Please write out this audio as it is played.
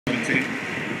2019.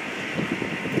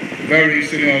 Very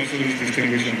senior officers,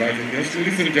 distinguished invited guests,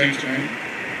 ladies and gentlemen,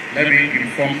 let me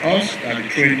inform us that the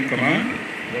Training Command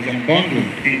was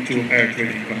unbundled into Air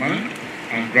Training Command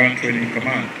and Ground Training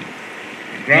Command.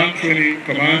 The Ground Training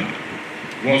Command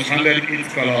was handed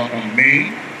its color on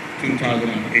May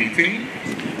 2018.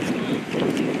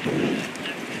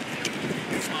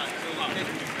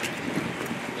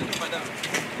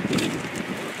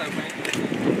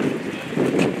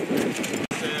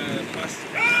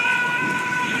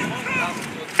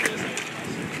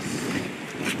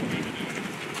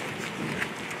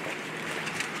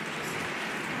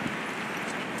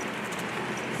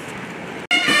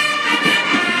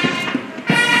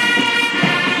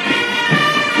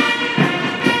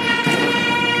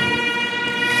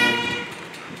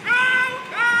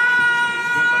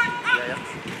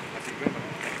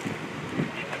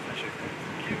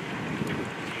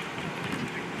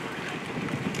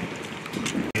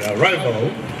 The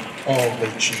arrival of the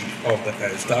Chief of the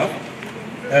Air Staff,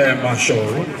 Air Marshal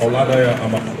Oladaya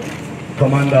Amaka,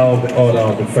 Commander of the Order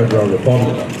of the Federal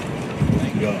Republic.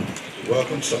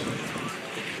 Welcome, sir.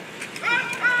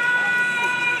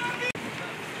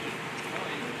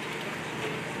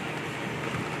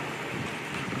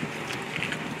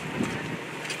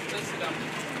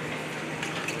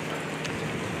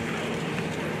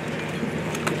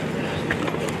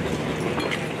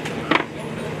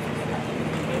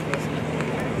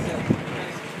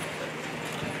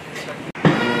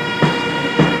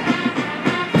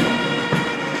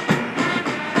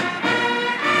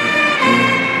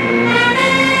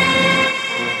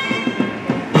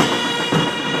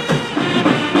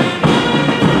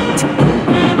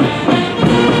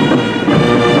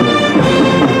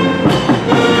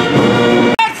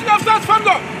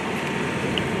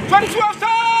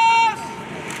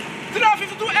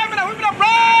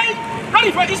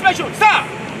 For inspection, sir!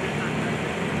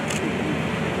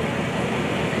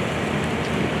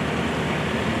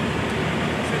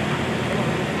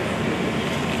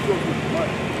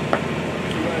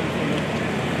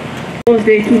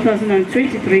 Thursday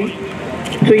 2023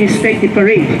 to inspect the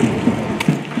parade.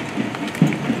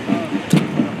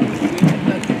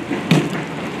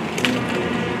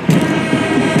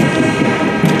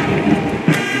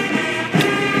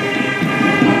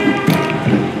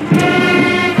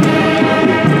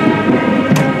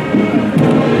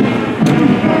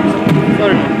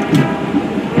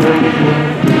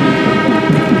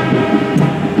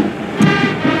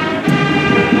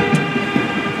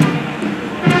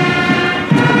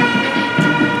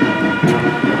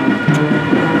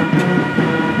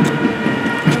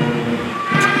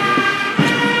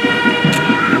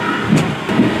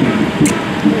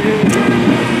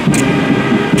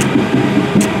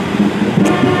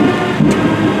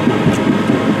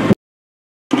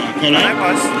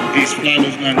 Is Flight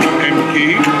Lieutenant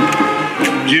M.K.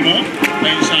 Jima,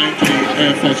 assigned to the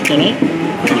Air Force Color.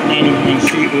 Is Flight Lieutenant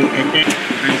C.O. Epe,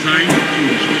 assigned to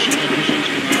Special Operations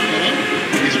Command Color.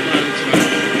 Is Flight Lieutenant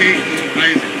K.E.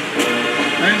 Isaac,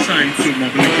 assigned to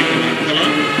Mobility Command Color.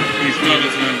 Is Flight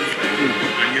Lieutenant O.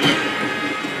 Angela,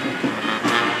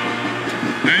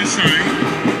 assigned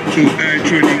to Air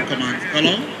Training Command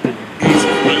Color. Is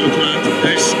Flight Lieutenant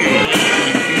S.A.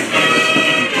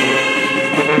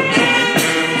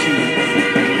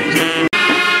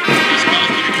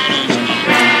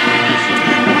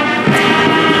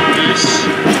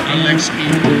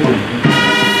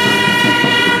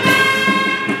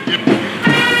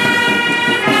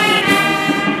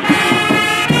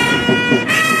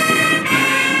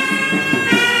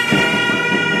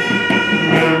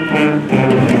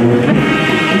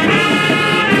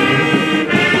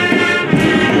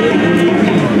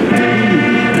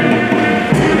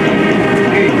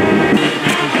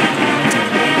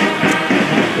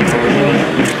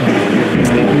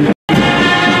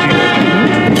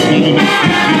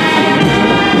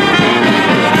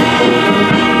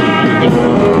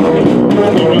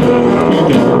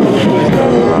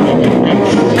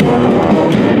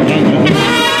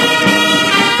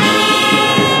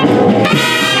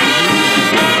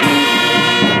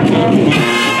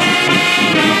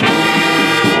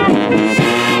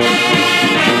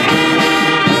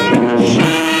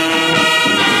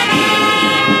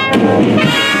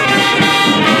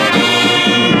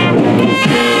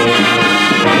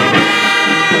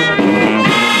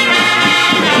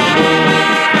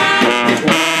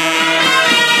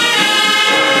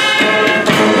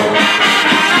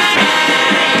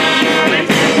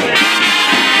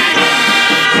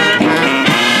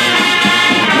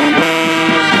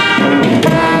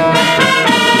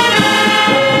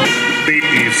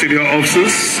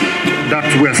 Officers that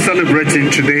we're celebrating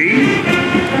today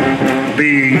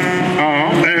the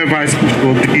Air Vice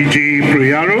of the EJ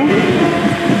Priaro,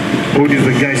 who is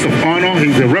the guest of honor.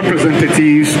 He's the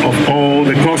representatives of all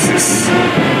the courses.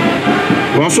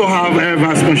 We also have Air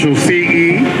Vice Marshal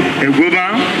CE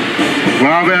Eguba. We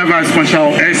have Air Vice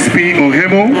Marshal SP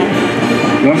Ohemo.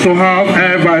 We also have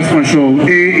Air Vice Marshal A.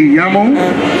 Iyamo,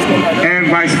 Air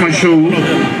Vice Marshal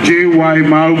J.Y.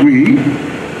 Malwi,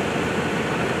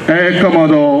 Air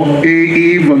Commodore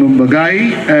A.E.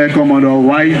 Volumbagai, Air Commodore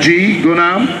Y.G.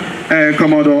 Gunam, Air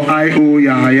Commodore I.O.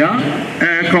 Yahaya,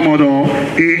 Air Commodore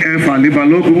A.F.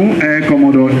 Alibalogu, Air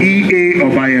Commodore E.A.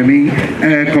 Obayemi,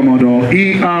 Air Commodore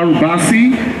E.R.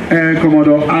 Basi, Air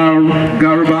Commodore R.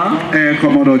 Garba, Air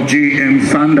Commodore J.M.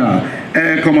 Sanda,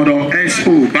 Air Commodore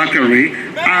S.O. Bakari,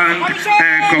 and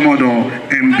Air Commodore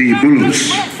M.D.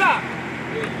 Bulus.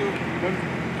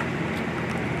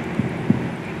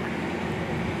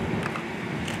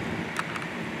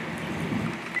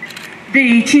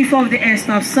 The Chief of the Air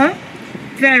Staff, sir,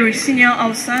 very senior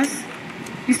officers,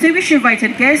 distinguished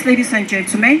invited guests, ladies and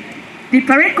gentlemen, the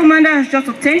parade commander has just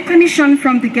obtained permission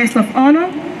from the guest of honor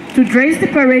to dress the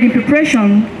parade in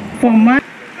preparation for march.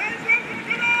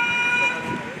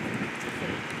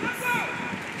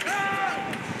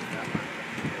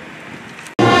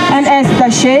 And as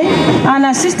Daché, and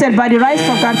assisted by the Right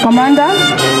Sub Guard Commander,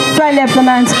 Flight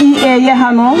Lieutenant E.A.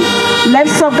 Yehano, Left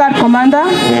Sub Guard Commander,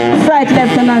 Flight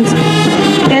Lieutenant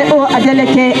A.O.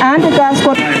 Adeleke, and the Guard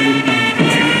Squad.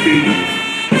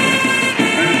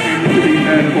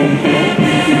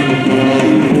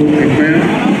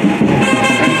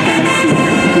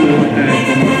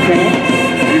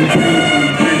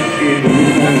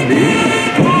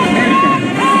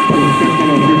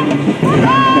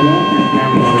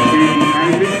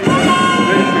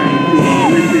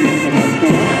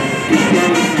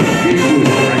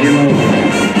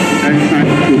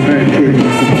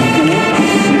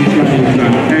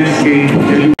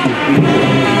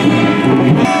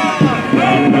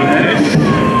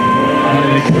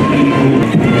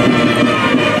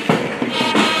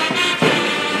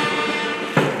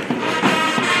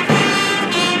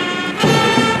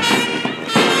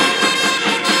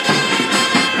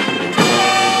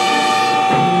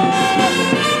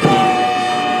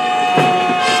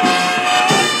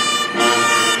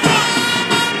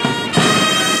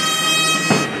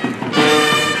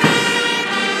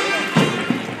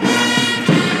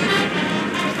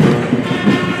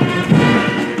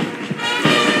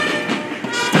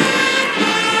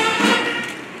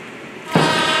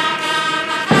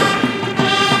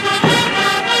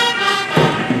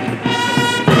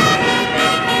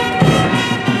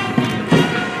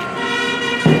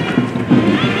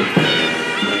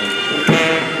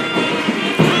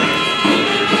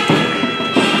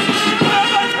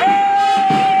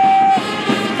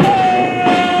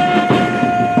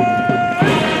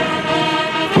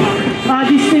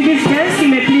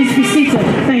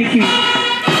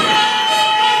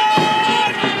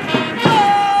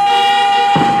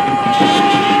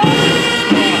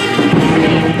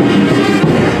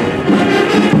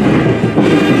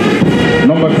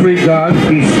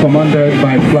 Is commanded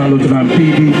by Flight Lieutenant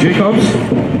P.D. Jacobs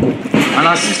and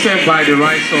assisted by the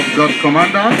Right Sub Guard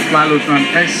Commander, Flight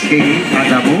Lieutenant S.A.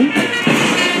 Adamu,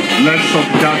 Left Sub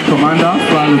Guard Commander,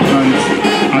 Flight Lieutenant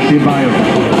Adebayo,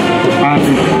 and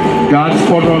the Guard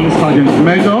Squadron Sergeant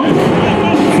Major,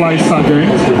 Flight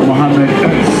Sergeant Mohammed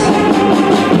S.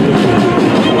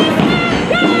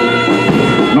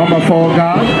 Number 4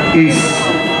 Guard is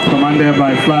commanded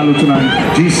by Flight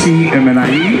Lieutenant G.C.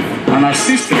 Emenahi and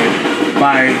assisted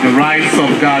by the Right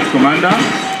Sub Guard Commander,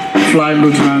 Flight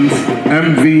Lieutenant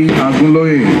M.V.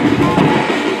 Agunloye.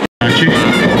 And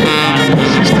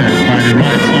assisted by the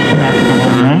Right Sub Guard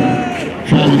Commander,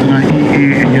 Flight Lieutenant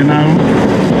E.A. Yenao,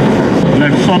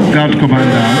 Left Sub Guard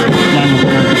Commander, Flight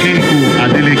Lieutenant K.O.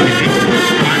 Adeleke,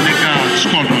 and the Guard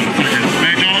Squadron Sergeant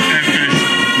Major F.S.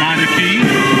 Madeki. In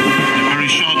a very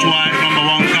short while, number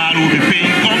 1 Guard will be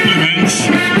paying compliments.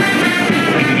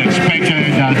 It is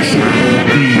expected that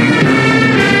the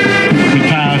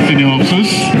retired senior officers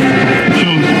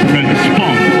show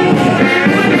response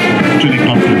to the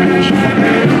compliment.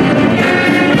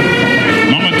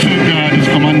 Number 2 Guard is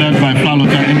commanded by Flight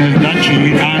Lieutenant Ines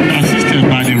Dachi and assisted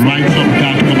by the Right Sub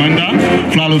Guard Commander,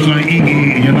 Flight Lieutenant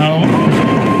E.E. Yenao,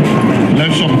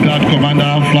 Left Sub Guard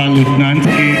Commander, Flight Lieutenant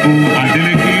A.O.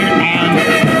 Adeleke, and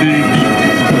the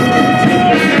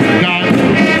Guard.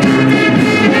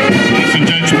 Ladies and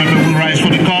gentlemen, we will rise for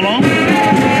the color.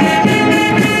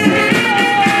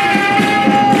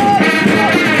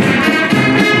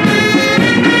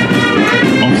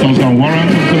 Officers and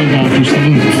warrants of those are to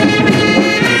salute.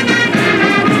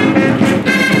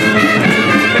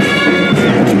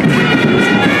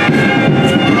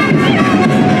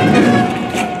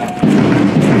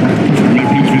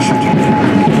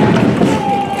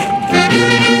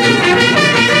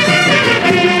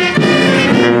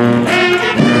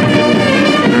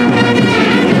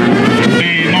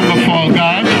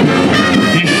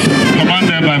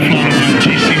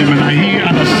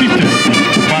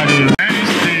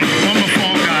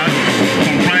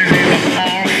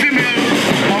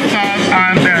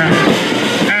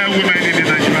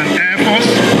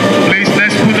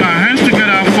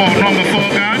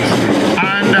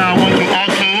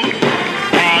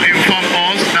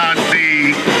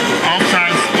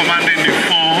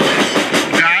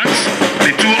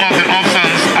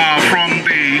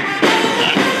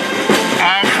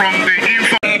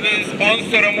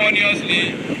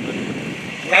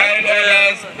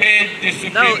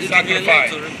 supreme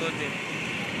sacrifice.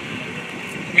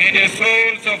 May the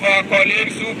souls of our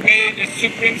colleagues who paid the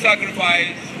supreme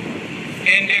sacrifice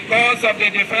in the cause of the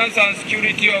defense and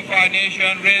security of our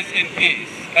nation rest in peace.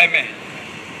 Amen.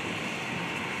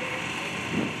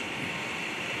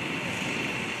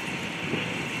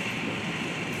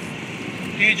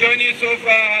 The journey so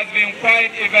far has been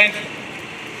quite eventful,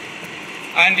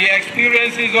 and the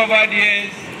experiences over the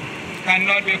years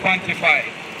cannot be quantified.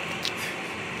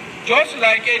 Just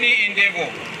like any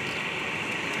endeavor,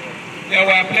 there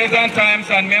were pleasant times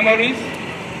and memories.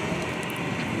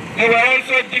 There were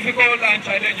also difficult and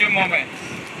challenging moments.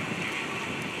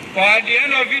 But at the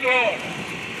end of it all,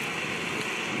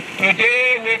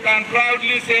 today we can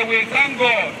proudly say we thank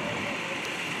God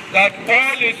that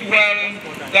all is well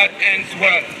that ends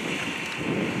well.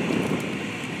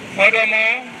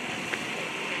 Furthermore,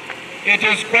 it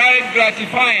is quite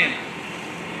gratifying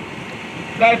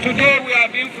that today we are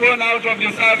being thrown out of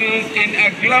the service in a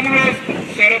glamorous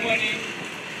ceremony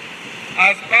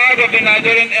as part of the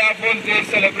Nigerian Air Force Day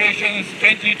celebrations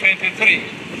 2023.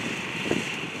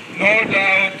 No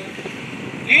doubt,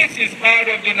 this is part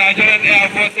of the Nigerian Air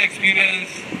Force experience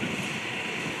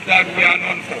that we are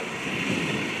known for.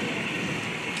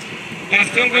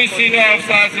 Distinguished senior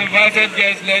officers, invited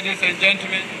guests, ladies and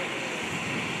gentlemen,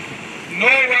 no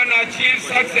one achieves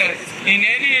success in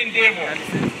any endeavor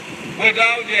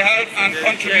without the help and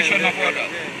contribution of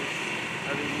others.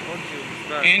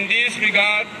 In this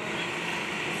regard,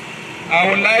 I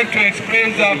would like to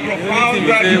express our profound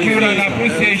gratitude and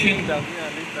appreciation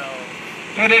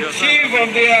to the Chief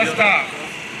of the Air Staff,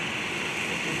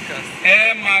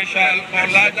 Air Marshal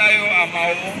Oladayo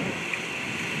Amao,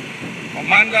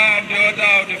 Commander of the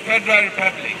Order of the Federal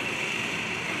Republic,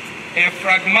 a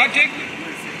pragmatic,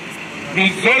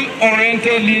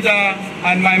 result-oriented leader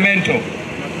and my mentor.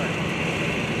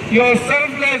 Your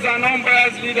selfless and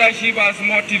unbiased leadership has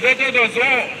motivated us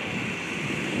all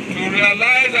to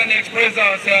realize and express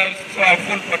ourselves to our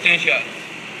full potential.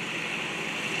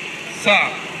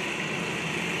 Sir,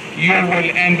 you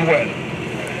will end well.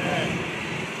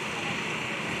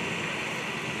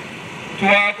 To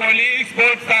our colleagues,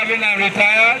 both serving and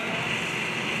retired,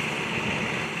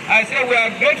 I say we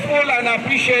are grateful and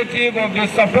appreciative of the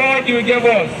support you gave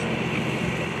us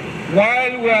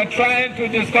while we are trying to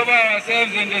discover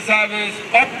ourselves in the service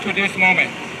up to this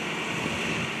moment.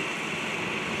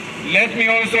 Let me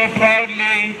also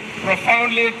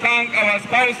profoundly thank our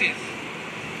spouses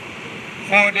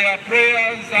for their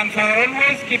prayers and for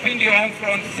always keeping the home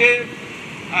front safe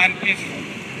and peaceful.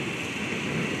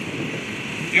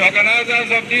 The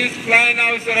organizers of this flying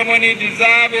out ceremony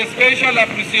deserve a special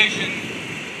appreciation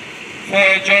for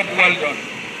a job well done.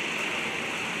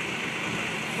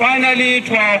 Finally,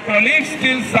 to our colleagues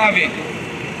still serving,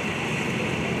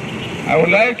 I would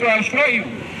like to assure you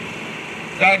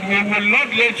that we will not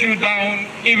let you down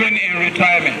even in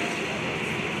retirement.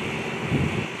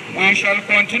 We shall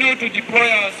continue to deploy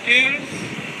our skills,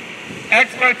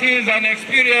 expertise and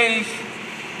experience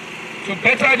to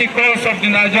better the cause of the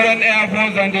Nigerian Air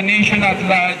Force and the nation at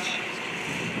large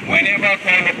whenever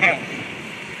called upon.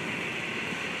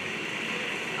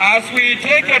 As we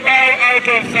take a bow out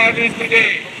of service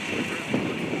today,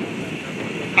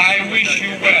 I wish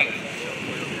you well.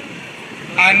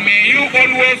 And may you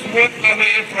always walk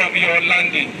away from your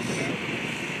landings.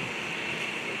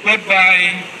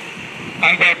 Goodbye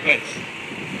and God bless.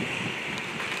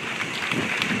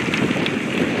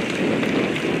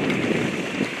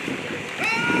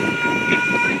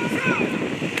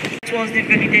 It was the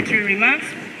valedictory remarks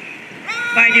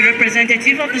by the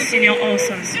representative of the senior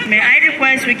officers. May I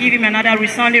request we give him another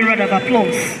resounding round of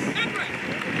applause.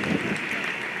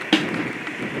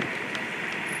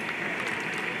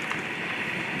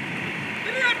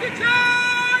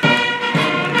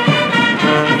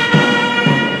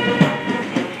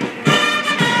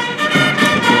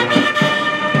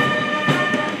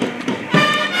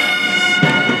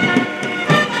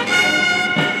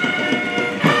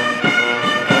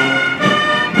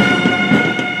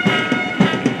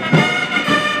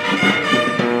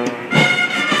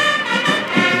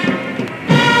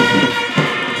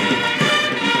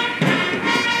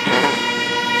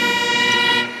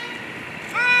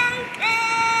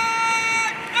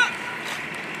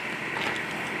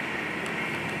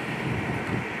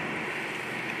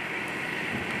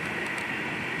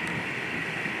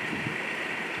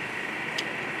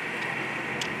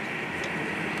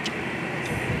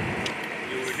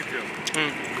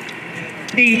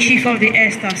 The Chief of the Air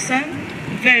Staff, sir,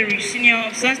 very senior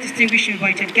officers, distinguished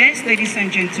invited guests, ladies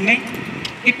and gentlemen,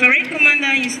 the parade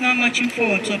commander is now marching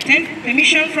forward to obtain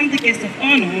permission from the guest of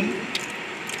honor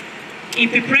in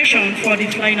preparation for the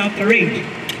flying out parade.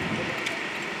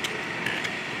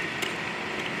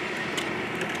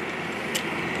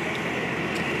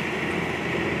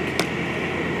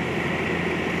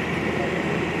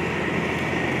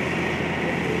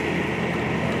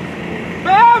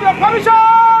 May I have your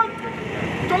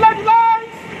permission to light the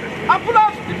lights and pull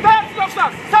out the best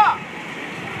officers, sir?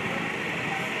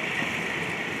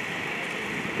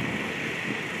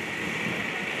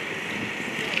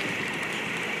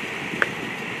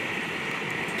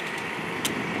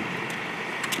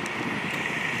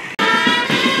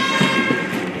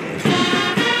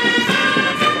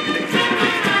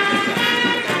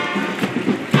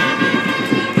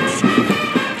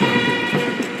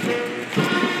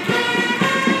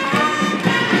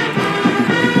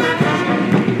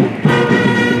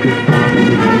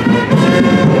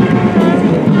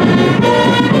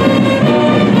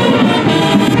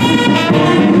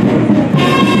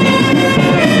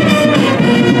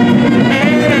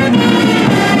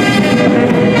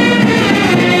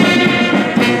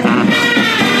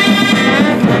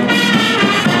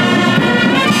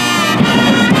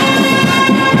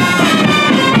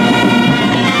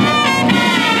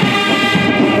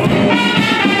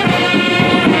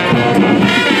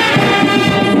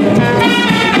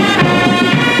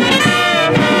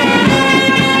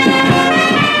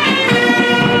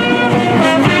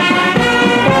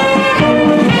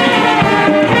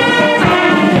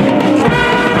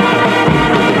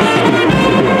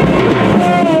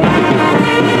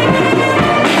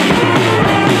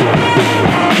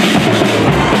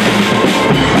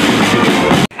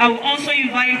 I will also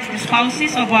invite the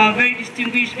spouses of our very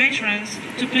distinguished veterans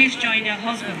to please join their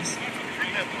husbands.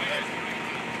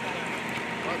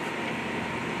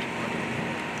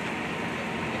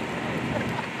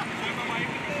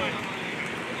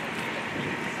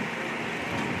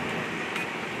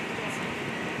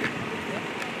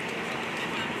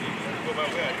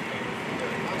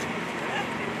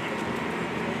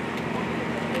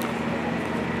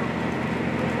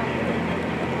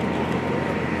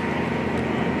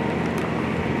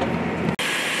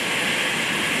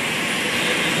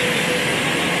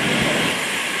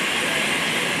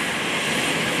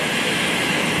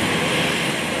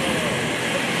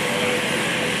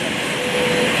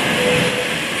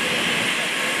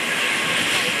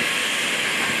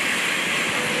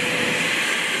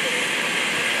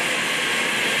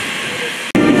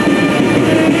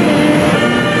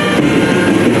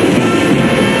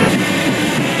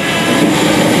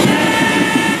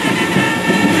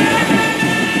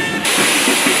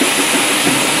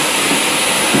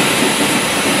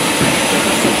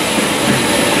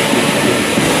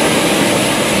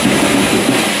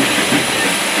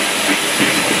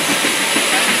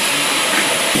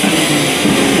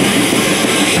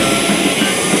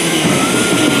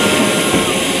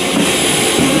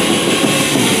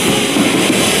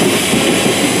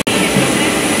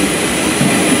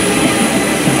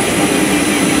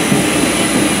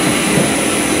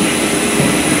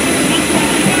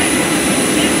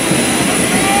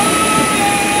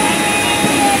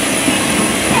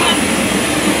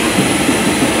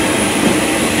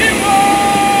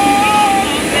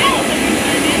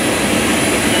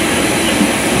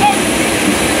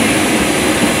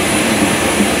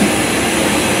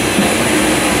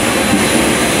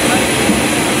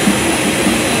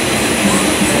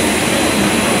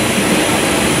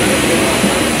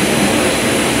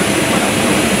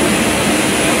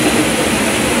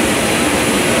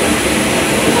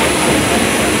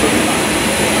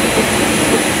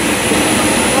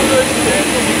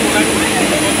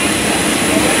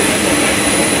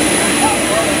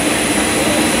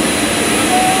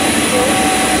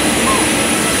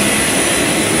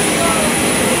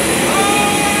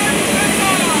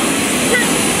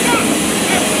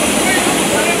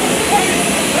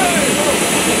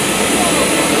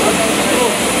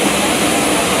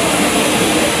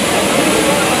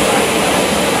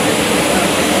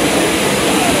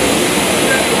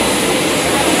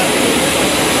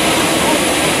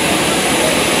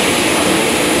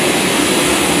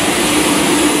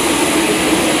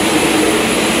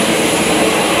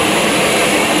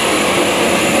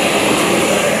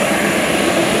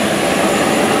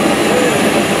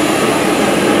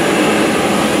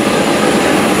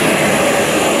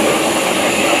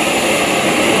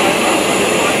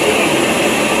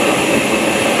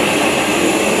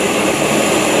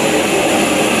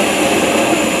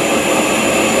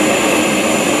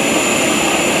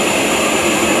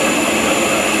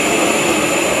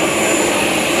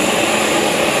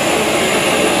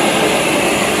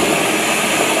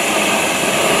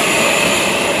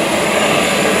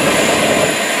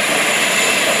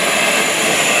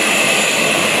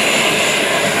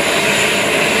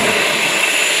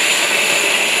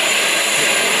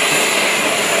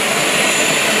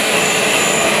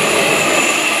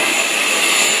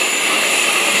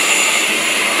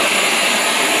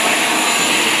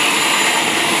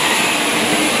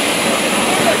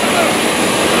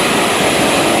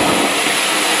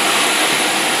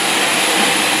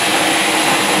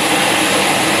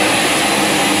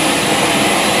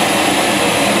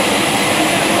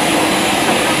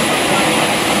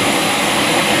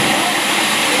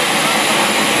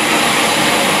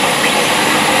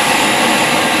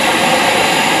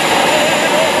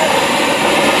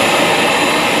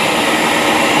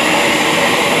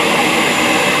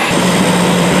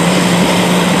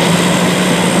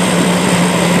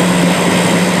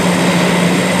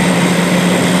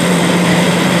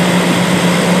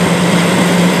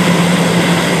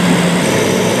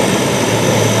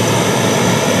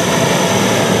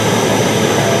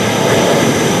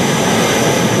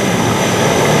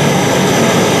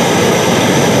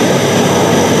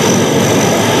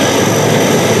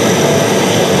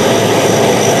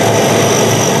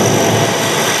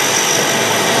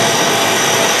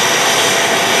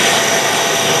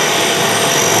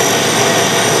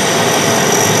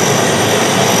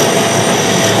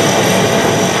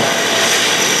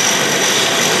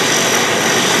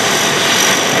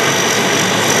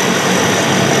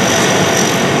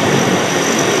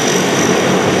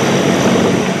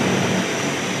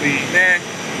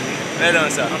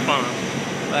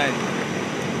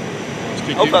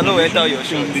 hope I know enter your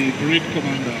shot. From the parade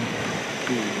commander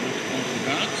to respond to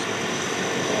that.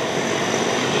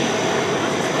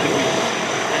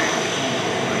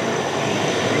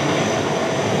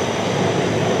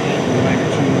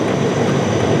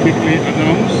 Quickly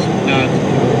announce that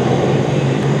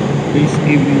this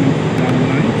evening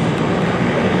night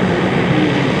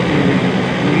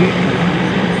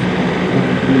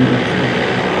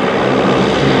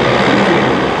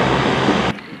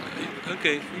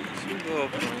okay, you go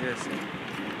up from here.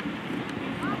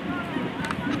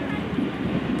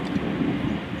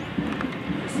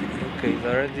 Okay, it's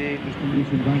already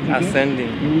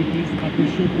ascending. Please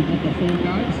appreciate the microphone,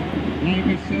 guys. Like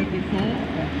I said before,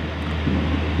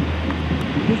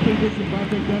 the distinguished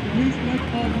invited guests, please let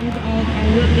us move out and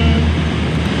wait them.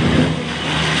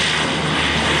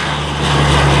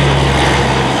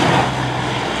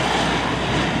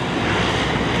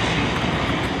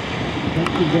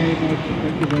 Thank you very much.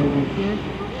 Thank you very much, sir.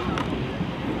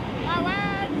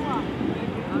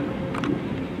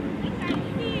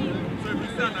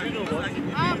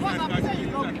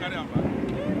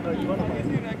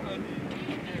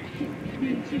 The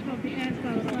Chief of the Air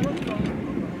Staff,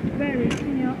 very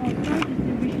senior officers,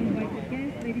 distinguished invited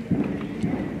guests, ladies and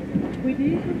gentlemen. With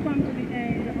this, we come to the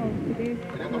end of today's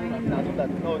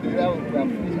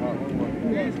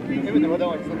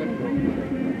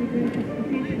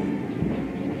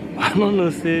I don't know,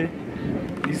 say,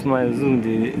 this my Zoom,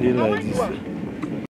 they like this.